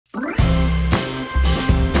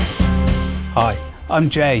Hi, I'm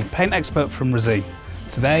Jay, paint expert from Resene.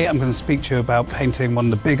 Today I'm going to speak to you about painting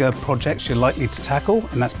one of the bigger projects you're likely to tackle,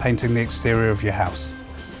 and that's painting the exterior of your house.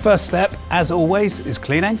 First step, as always, is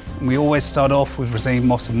cleaning. We always start off with Resene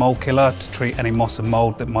Moss and Mould Killer to treat any moss and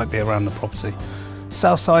mould that might be around the property.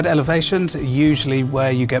 South side elevations are usually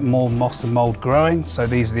where you get more moss and mould growing, so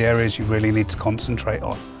these are the areas you really need to concentrate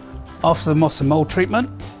on. After the moss and mould treatment,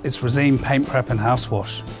 it's Resene Paint Prep and House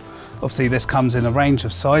Wash. Obviously this comes in a range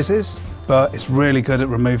of sizes, but it's really good at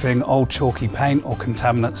removing old chalky paint or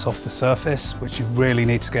contaminants off the surface, which you really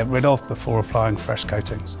need to get rid of before applying fresh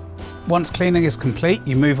coatings. Once cleaning is complete,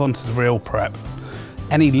 you move on to the real prep.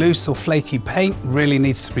 Any loose or flaky paint really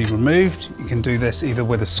needs to be removed. You can do this either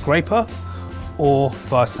with a scraper or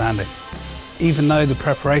via sanding. Even though the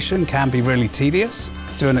preparation can be really tedious,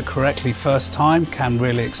 doing it correctly first time can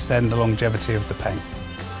really extend the longevity of the paint.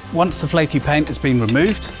 Once the flaky paint has been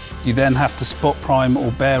removed, you then have to spot prime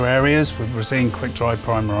all bare areas with Resene Quick Dry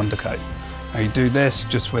Primer Undercoat. Now you do this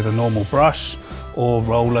just with a normal brush or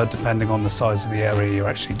roller, depending on the size of the area you're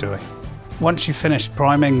actually doing. Once you've finished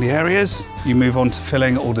priming the areas, you move on to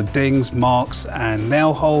filling all the dings, marks and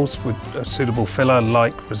nail holes with a suitable filler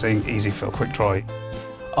like Resene Easy Fill Quick Dry.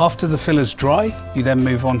 After the filler's dry, you then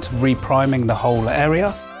move on to repriming the whole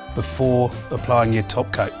area before applying your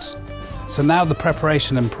top coats. So now the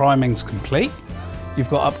preparation and priming's complete. You've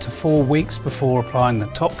got up to 4 weeks before applying the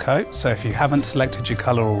top coat, so if you haven't selected your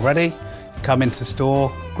colour already, come into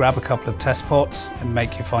store, grab a couple of test pots and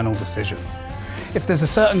make your final decision. If there's a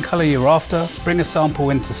certain colour you're after, bring a sample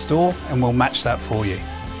into store and we'll match that for you.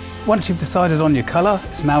 Once you've decided on your colour,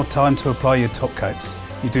 it's now time to apply your top coats.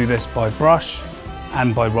 You do this by brush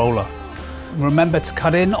and by roller. Remember to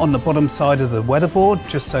cut in on the bottom side of the weatherboard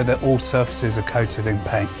just so that all surfaces are coated in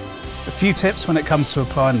paint. A few tips when it comes to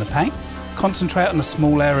applying the paint. Concentrate on a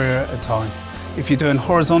small area at a time. If you're doing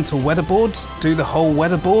horizontal weatherboards, do the whole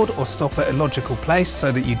weatherboard or stop at a logical place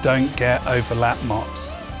so that you don't get overlap marks.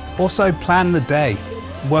 Also plan the day.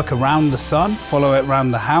 Work around the sun, follow it around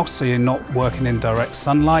the house so you're not working in direct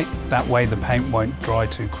sunlight. That way the paint won't dry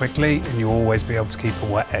too quickly and you'll always be able to keep a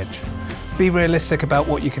wet edge. Be realistic about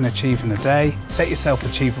what you can achieve in a day. Set yourself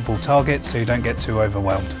achievable targets so you don't get too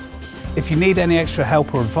overwhelmed. If you need any extra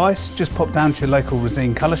help or advice, just pop down to your local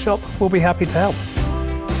Resene colour shop. We'll be happy to help.